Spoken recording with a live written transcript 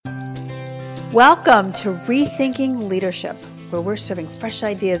Welcome to Rethinking Leadership, where we're serving fresh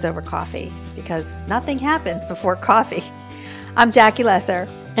ideas over coffee because nothing happens before coffee. I'm Jackie Lesser.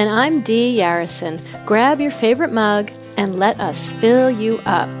 And I'm Dee Yarrison. Grab your favorite mug and let us fill you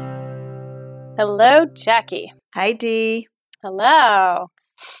up. Hello, Jackie. Hi, Dee. Hello.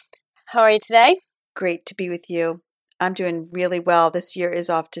 How are you today? Great to be with you. I'm doing really well. This year is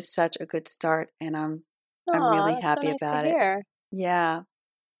off to such a good start, and I'm really happy so nice about to it. hear. Yeah.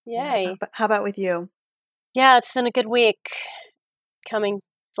 Yay. Yeah. How about with you? Yeah, it's been a good week. Coming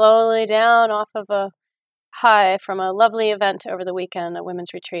slowly down off of a high from a lovely event over the weekend, a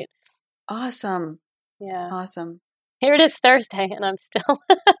women's retreat. Awesome. Yeah. Awesome. Here it is Thursday, and I'm still,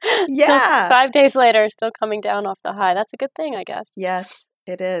 Yeah. 5 days later, still coming down off the high. That's a good thing, I guess. Yes,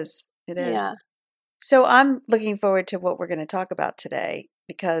 it is. It is. Yeah. So I'm looking forward to what we're going to talk about today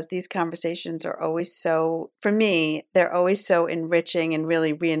because these conversations are always so, for me, they're always so enriching and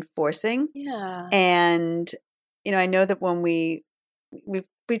really reinforcing. Yeah. And, I know that when we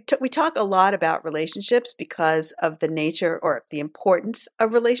talk a lot about relationships because of the nature or the importance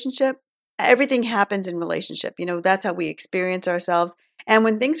of relationship. Everything happens in relationship. That's how we experience ourselves. And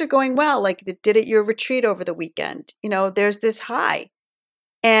when things are going well, like you did at your retreat over the weekend, there's this high.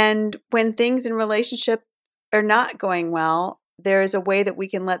 And when things in relationship are not going well, there is a way that we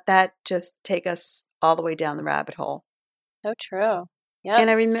can let that just take us all the way down the rabbit hole. So true. Yeah.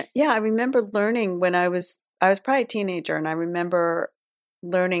 And I remember learning when I was probably a teenager, and I remember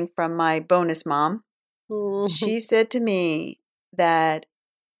learning from my bonus mom. She said to me that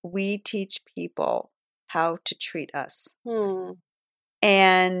we teach people how to treat us.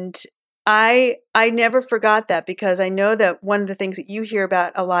 And I never forgot that because I know that one of the things that you hear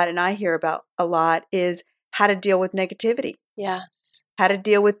about a lot and I hear about a lot is how to deal with negativity. Yeah. How to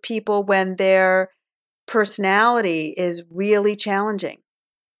deal with people when their personality is really challenging.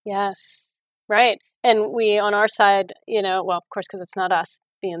 Yes. Right. And we, on our side, well, of course, because it's not us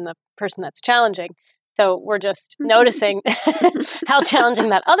being the person that's challenging. So we're just noticing how challenging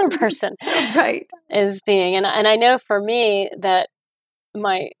that other person is being. And I know for me that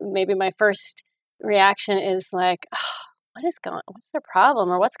maybe my first reaction is like, oh, what's their problem,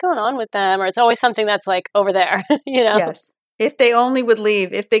 or what's going on with them? Or it's always something that's like over there, Yes. If they only would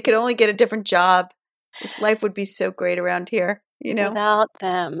leave, if they could only get a different job, this life would be so great around here, Without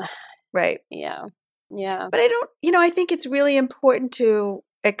them. Right. Yeah. Yeah. But I think it's really important to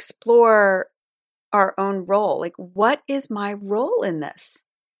explore our own role. Like, what is my role in this?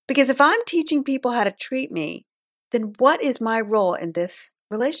 Because if I'm teaching people how to treat me, then what is my role in this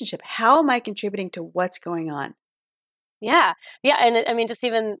relationship? How am I contributing to what's going on? Yeah. Yeah. And I mean, just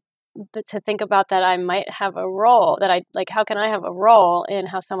even to think about that, I might have a role how can I have a role in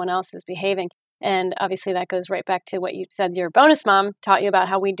how someone else is behaving? And obviously that goes right back to what you said your bonus mom taught you about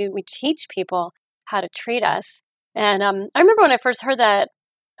how we teach people how to treat us. And I remember when I first heard that,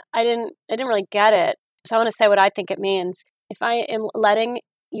 I didn't really get it. So I want to say what I think it means. If I am letting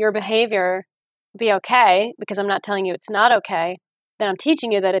your behavior be okay, because I'm not telling you it's not okay, then I'm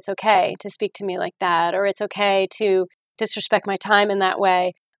teaching you that it's okay to speak to me like that, or it's okay to disrespect my time in that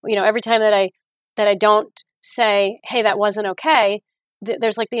way. Every time that I don't say, hey, that wasn't okay,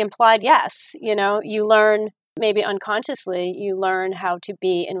 there's like the implied yes. You learn, maybe unconsciously, you learn how to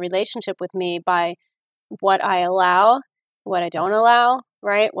be in relationship with me by what I allow, what I don't allow,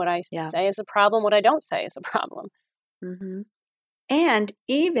 right? What I say is a problem, what I don't say is a problem. Mm-hmm. And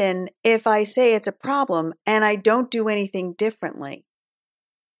even if I say it's a problem and I don't do anything differently,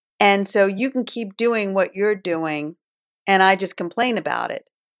 and so you can keep doing what you're doing and I just complain about it,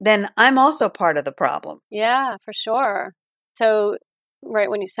 then I'm also part of the problem. Yeah, for sure. So, right,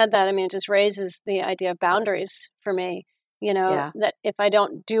 when you said that, I mean, it just raises the idea of boundaries for me. That if I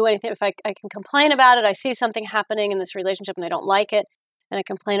don't do anything, if I can complain about it, I see something happening in this relationship and I don't like it, and I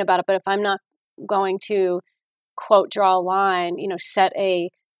complain about it. But if I'm not going to, quote, draw a line, set a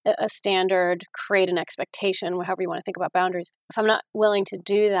standard, create an expectation, however you want to think about boundaries, if I'm not willing to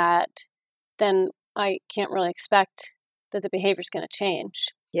do that, then I can't really expect that the behavior is going to change.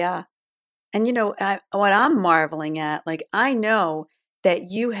 Yeah. And what I'm marveling at, like, I know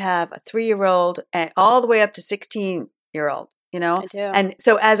that you have a 3-year-old and all the way up to 16-year-old, I do. And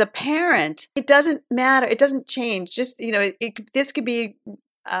so as a parent, it doesn't matter. It doesn't change. Just, this could be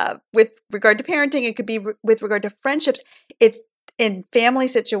with regard to parenting. It could be with regard to friendships. It's in family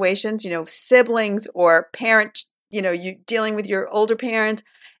situations, siblings or parent, you dealing with your older parents.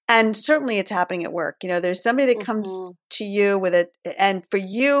 And certainly it's happening at work. There's somebody that comes to you with it, and for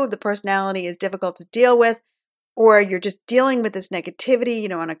you, the personality is difficult to deal with, or you're just dealing with this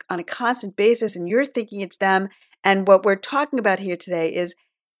negativity, on a constant basis, and you're thinking it's them. And what we're talking about here today is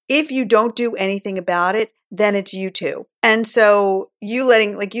if you don't do anything about it, then it's you too. And so you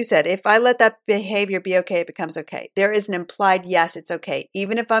letting, like you said, if I let that behavior be okay, it becomes okay. There is an implied yes, it's okay.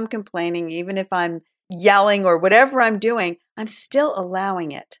 Even if I'm complaining, even if I'm yelling or whatever I'm doing, I'm still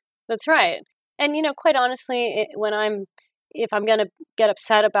allowing it. That's right. And, quite honestly, if I'm going to get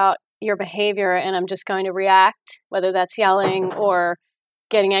upset about your behavior and I'm just going to react, whether that's yelling or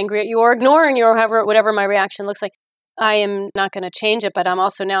getting angry at you or ignoring you or whatever my reaction looks like, I am not going to change it. But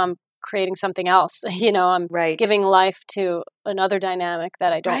I'm creating something else. I'm Right. giving life to another dynamic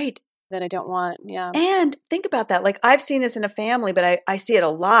that I don't Right. that I don't want. Yeah. And think about that. Like I've seen this in a family, but I see it a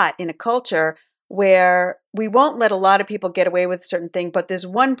lot in a culture where we won't let a lot of people get away with a certain thing, but this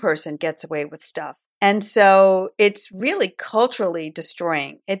one person gets away with stuff. And so it's really culturally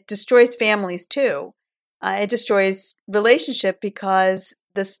destroying. It destroys families too. It destroys relationship because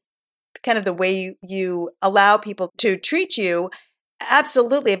this kind of the way you allow people to treat you.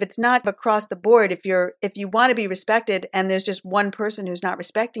 Absolutely. If it's not across the board, if you want to be respected and there's just one person who's not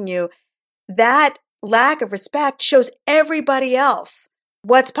respecting you, that lack of respect shows everybody else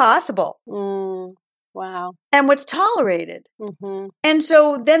what's possible. Wow. And what's tolerated. Mm-hmm. And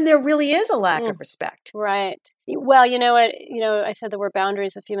so then there really is a lack of respect. Right. Well, you know what? I said the word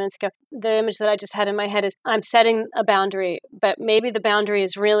boundaries a few minutes ago. The image that I just had in my head is I'm setting a boundary, but maybe the boundary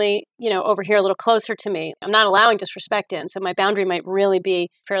is really, over here a little closer to me. I'm not allowing disrespect in. So my boundary might really be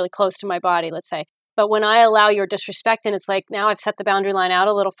fairly close to my body, let's say. But when I allow your disrespect in, it's like now I've set the boundary line out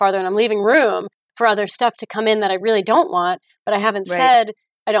a little farther and I'm leaving room for other stuff to come in that I really don't want, but I haven't said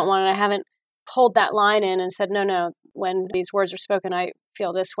I don't want it. I haven't pulled that line in and said, no, when these words are spoken, I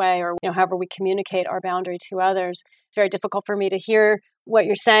feel this way, or however we communicate our boundary to others. It's very difficult for me to hear what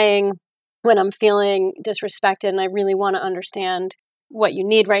you're saying when I'm feeling disrespected, and I really want to understand what you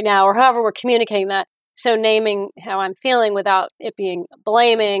need right now, or however we're communicating that. So naming how I'm feeling without it being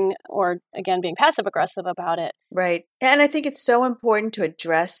blaming or, again, being passive aggressive about it. Right. And I think it's so important to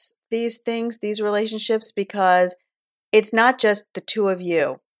address these things, these relationships, because it's not just the two of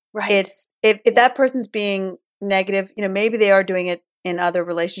you. Right. It's if that person's being negative, maybe they are doing it in other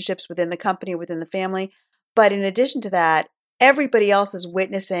relationships within the company, within the family. But in addition to that, everybody else is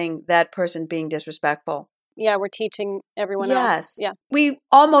witnessing that person being disrespectful. Yeah, we're teaching everyone else. Yes. We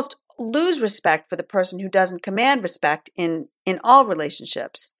almost lose respect for the person who doesn't command respect in all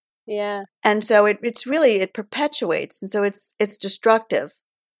relationships. Yeah. And so it perpetuates. And so it's destructive.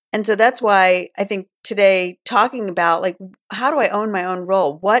 And so that's why I think today talking about like, how do I own my own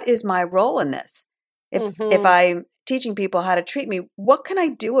role? What is my role in this? If I'm teaching people how to treat me, what can I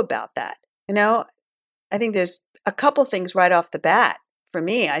do about that? I think there's a couple things right off the bat for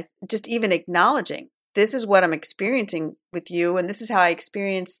me. I just even acknowledging this is what I'm experiencing with you, and this is how I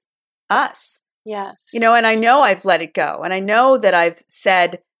experience us. Yes. And I know I've let it go, and I know that I've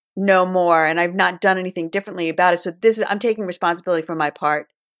said no more, and I've not done anything differently about it. So I'm taking responsibility for my part.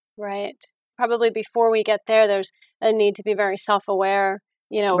 Right. Probably before we get there, there's a need to be very self-aware,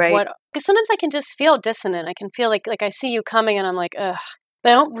 Right. of because sometimes I can just feel dissonant. I can feel like I see you coming and I'm like, ugh,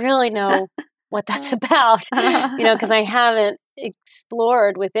 but I don't really know what that's about, because I haven't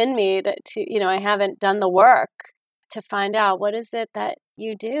explored within me to I haven't done the work to find out what is it that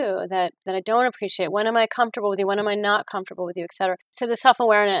you do that I don't appreciate. When am I comfortable with you? When am I not comfortable with you, et cetera? So the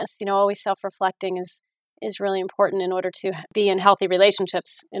self-awareness, always self-reflecting is really important in order to be in healthy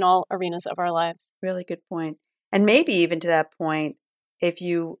relationships in all arenas of our lives. Really good point. And maybe even to that point, if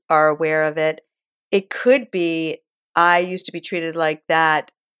you are aware of it, it could be, I used to be treated like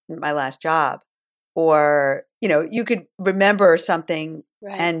that in my last job. Or, you could remember something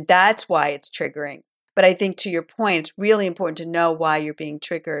and that's why it's triggering. But I think to your point, it's really important to know why you're being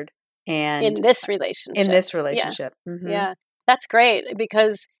triggered. And in this relationship. Yeah. Mm-hmm. Yeah. That's great,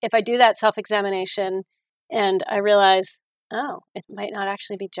 because if I do that self-examination and I realize, oh, it might not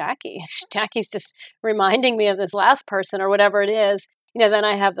actually be Jackie. Jackie's just reminding me of this last person or whatever it is, then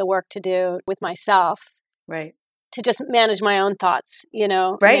I have the work to do with myself. Right. To just manage my own thoughts,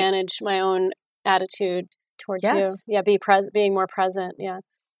 manage my own attitude towards you. Yeah, being more present. Yeah.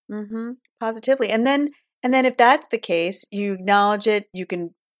 Mm-hmm. Positively. And then if that's the case, you acknowledge it, you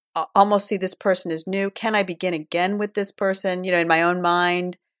can almost see this person as new. Can I begin again with this person, in my own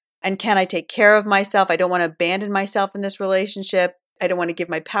mind? And can I take care of myself? I don't want to abandon myself in this relationship. I don't want to give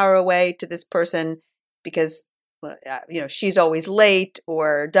my power away to this person because, she's always late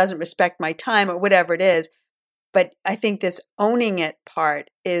or doesn't respect my time or whatever it is. But I think this owning it part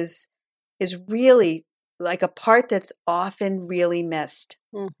is really like a part that's often really missed.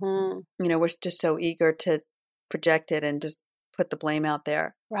 Mm-hmm. We're just so eager to project it and just put the blame out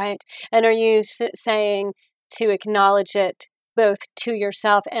there. Right. And are you saying to acknowledge it, both to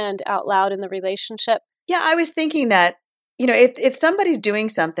yourself and out loud in the relationship. Yeah, I was thinking that, if somebody's doing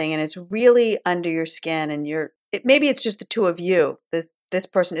something and it's really under your skin and maybe it's just the two of you. This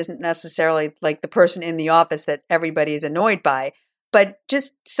person isn't necessarily like the person in the office that everybody is annoyed by, but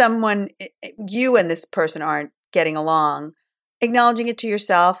just someone, you and this person aren't getting along, acknowledging it to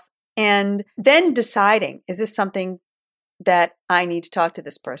yourself and then deciding, is this something that I need to talk to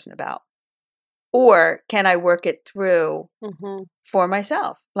this person about? Or can I work it through for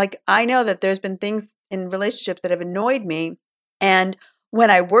myself? Like, I know that there's been things in relationships that have annoyed me. And when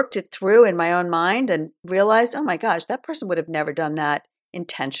I worked it through in my own mind and realized, oh my gosh, that person would have never done that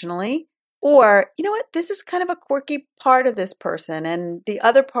intentionally. Or, you know what, this is kind of a quirky part of this person and the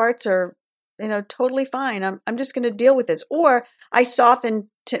other parts are, totally fine. I'm just going to deal with this. Or I soften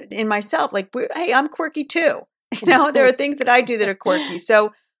in myself, like, hey, I'm quirky too. There are things that I do that are quirky.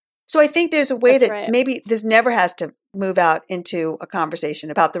 So I think there's a way that maybe this never has to move out into a conversation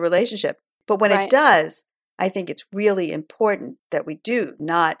about the relationship. But when it does, I think it's really important that we do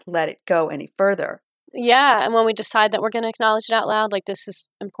not let it go any further. Yeah. And when we decide that we're going to acknowledge it out loud, like this is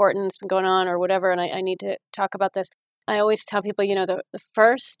important, it's been going on or whatever, and I need to talk about this, I always tell people, the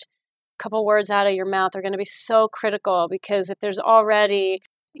first couple words out of your mouth are going to be so critical, because if there's already,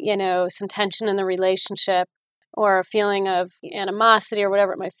 some tension in the relationship or a feeling of animosity or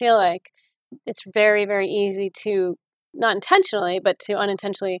whatever it might feel like, it's very, very easy to, not intentionally, but to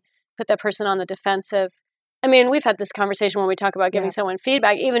unintentionally put that person on the defensive. I mean, we've had this conversation when we talk about giving someone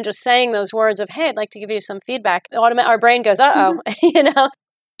feedback, even just saying those words of, hey, I'd like to give you some feedback. Our brain goes, uh-oh,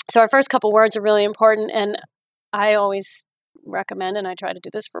 So our first couple words are really important. And I always recommend, and I try to do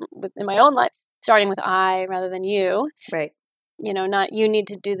this in my own life, starting with I rather than you. Right. Not you need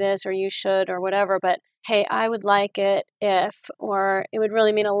to do this or you should or whatever, but hey, I would like it if, or it would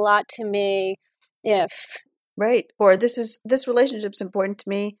really mean a lot to me if. Right. Or this relationship's important to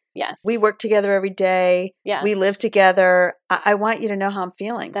me. Yes. We work together every day. Yes. We live together. I want you to know how I'm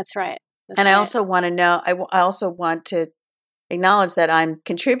feeling. That's right. I also want to know, I also want to acknowledge that I'm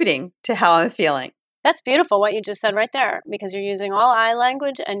contributing to how I'm feeling. That's beautiful what you just said right there, because you're using all I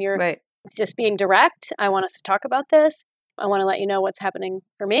language and you're just being direct. I want us to talk about this. I want to let you know what's happening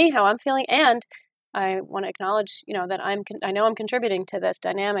for me, how I'm feeling, and I want to acknowledge, that I know I'm contributing to this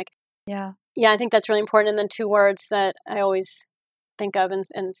dynamic. Yeah. Yeah, I think that's really important. And then two words that I always think of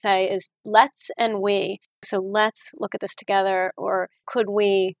and say is let's and we. So let's look at this together, or could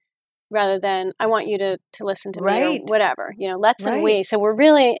we, rather than I want you to listen to me or whatever, let's and we. So we're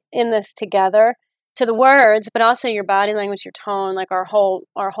really in this together. So the words, but also your body language, your tone, like our whole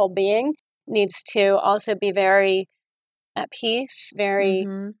being needs to also be very at peace, very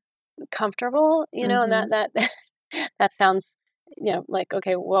comfortable, and that sounds, like,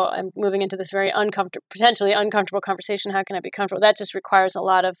 okay, well, I'm moving into this very potentially uncomfortable conversation. How can I be comfortable? That just requires a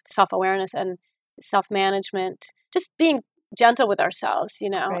lot of self-awareness and self-management, just being gentle with ourselves,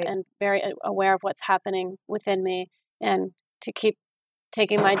 and very aware of what's happening within me, and to keep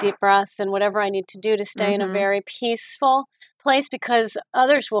taking my deep breaths and whatever I need to do to stay in a very peaceful place, because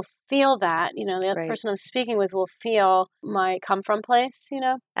others will feel that, the other person I'm speaking with will feel my come from place,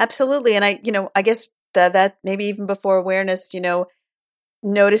 Absolutely. And I guess that maybe even before awareness,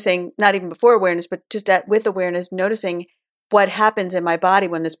 noticing, not even before awareness, but just with awareness, noticing what happens in my body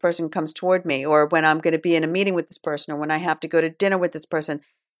when this person comes toward me, or when I'm going to be in a meeting with this person, or when I have to go to dinner with this person,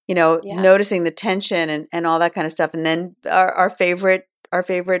 noticing the tension and all that kind of stuff. And then our favorite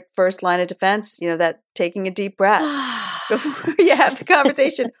first line of defense, that taking a deep breath before you have the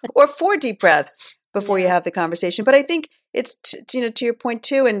conversation, or 4 deep breaths before you have the conversation. But I think it's, to your point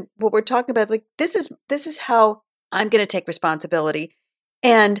too, and what we're talking about, like, this is how I'm going to take responsibility.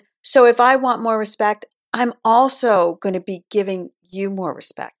 And so if I want more respect, I'm also going to be giving you more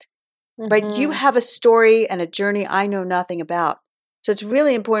respect, right? You have a story and a journey I know nothing about. So it's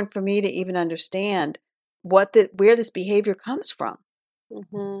really important for me to even understand where this behavior comes from.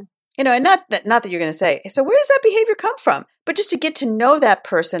 And not that you're going to say, so where does that behavior come from? But just to get to know that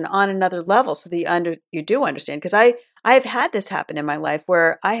person on another level, so that you do understand. Because I have had this happen in my life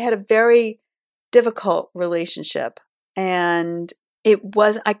where I had a very difficult relationship, and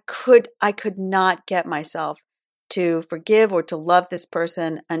I could not get myself to forgive or to love this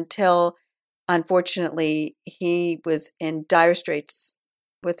person until, unfortunately, he was in dire straits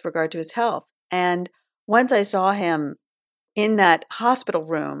with regard to his health. And once I saw him in that hospital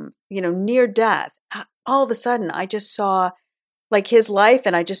room, near death, all of a sudden I just saw like his life,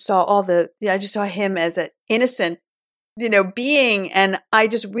 and I just saw I just saw him as an innocent, being. And I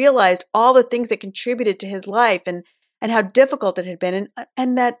just realized all the things that contributed to his life and how difficult it had been.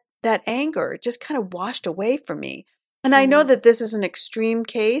 And that anger just kind of washed away from me. And I know that this is an extreme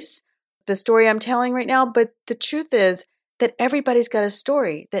case, the story I'm telling right now, but the truth is that everybody's got a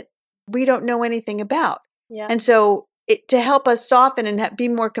story that we don't know anything about. Yeah. And so to help us soften and be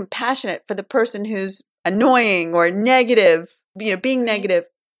more compassionate for the person who's annoying or negative, being negative,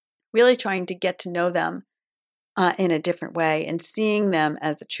 really trying to get to know them in a different way and seeing them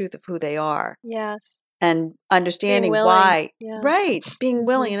as the truth of who they are. Yes. And understanding why, right, being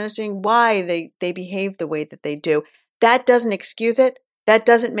willing Mm-hmm. and understanding why they behave the way that they do. That doesn't excuse it. That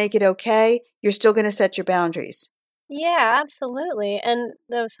doesn't make it okay. You're still going to set your boundaries. Yeah, absolutely. And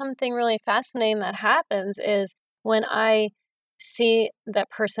there's something really fascinating that happens is when I see that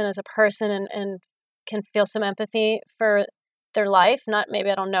person as a person and can feel some empathy for their life. Not maybe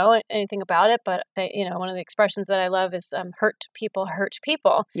I don't know anything about it, but one of the expressions that I love is hurt people hurt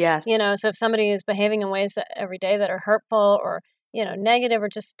people. Yes. So if somebody is behaving in ways that every day that are hurtful or, negative or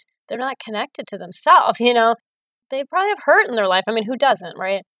just they're not connected to themselves, they probably have hurt in their life. I mean, who doesn't,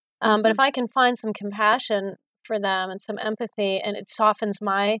 right? But if I can find some compassion for them and some empathy, and it softens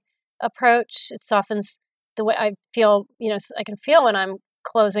my approach, it softens the way I feel, I can feel when I'm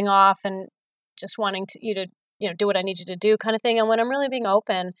closing off and just wanting you to, do what I need you to do kind of thing. And when I'm really being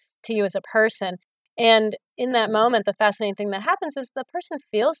open to you as a person. And in that moment, the fascinating thing that happens is the person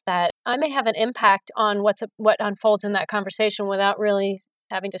feels that I may have an impact on what unfolds in that conversation without really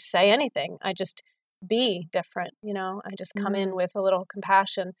having to say anything. I just be different, I just come in with a little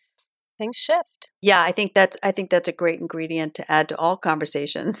compassion. Things shift. Yeah, I think that's a great ingredient to add to all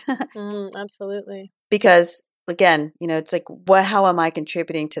conversations. Absolutely. Because again, it's like, how am I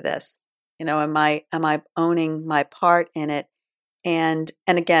contributing to this? Am I owning my part in it? And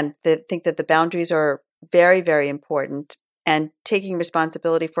again, think that the boundaries are very, very important, and taking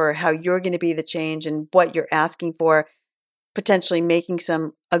responsibility for how you're going to be the change and what you're asking for, potentially making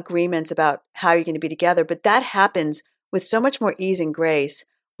some agreements about how you're going to be together. But that happens with so much more ease and grace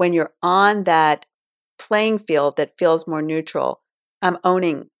when you're on that playing field that feels more neutral. I'm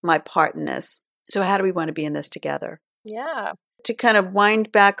owning my part in this. So how do we want to be in this together? Yeah. To kind of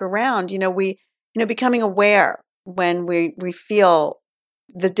wind back around, becoming aware when we feel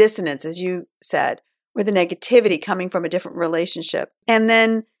the dissonance, as you said, or the negativity coming from a different relationship. And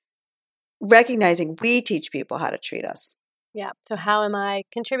then recognizing we teach people how to treat us. Yeah. So how am I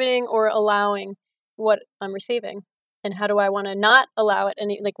contributing or allowing what I'm receiving? And how do I want to not allow it?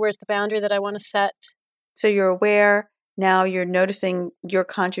 And where's the boundary that I want to set? So you're aware. Now you're noticing your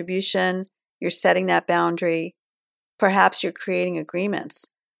contribution. You're setting that boundary. Perhaps you're creating agreements.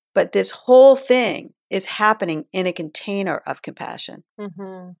 But this whole thing is happening in a container of compassion.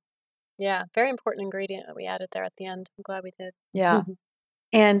 Mm-hmm. Yeah. Very important ingredient that we added there at the end. I'm glad we did. Yeah.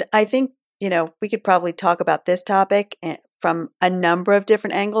 And I think, we could probably talk about this topic from a number of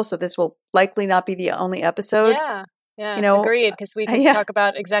different angles. So this will likely not be the only episode. Yeah. Yeah. Agreed. Because we can talk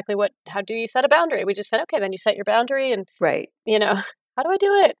about exactly how do you set a boundary? We just said, okay, then you set your boundary and, right. How do I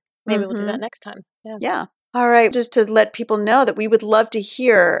do it? Maybe we'll do that next time. Yeah. Yeah. All right. Just to let people know that we would love to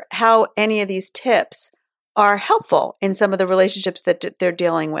hear how any of these tips are helpful in some of the relationships that they're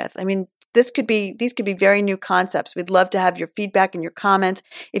dealing with. I mean, these could be very new concepts. We'd love to have your feedback and your comments.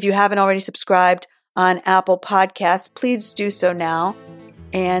 If you haven't already subscribed on Apple Podcasts, please do so now.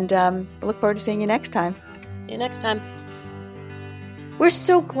 And we look forward to seeing you next time. See you next time. We're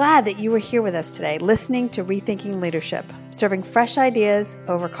so glad that you were here with us today, listening to Rethinking Leadership, serving fresh ideas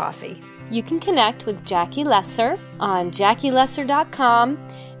over coffee. You can connect with Jackie Lesser on JackieLesser.com,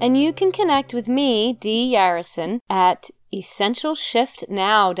 and you can connect with me, Dee Yarrison, at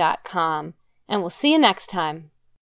EssentialShiftNow.com. And we'll see you next time.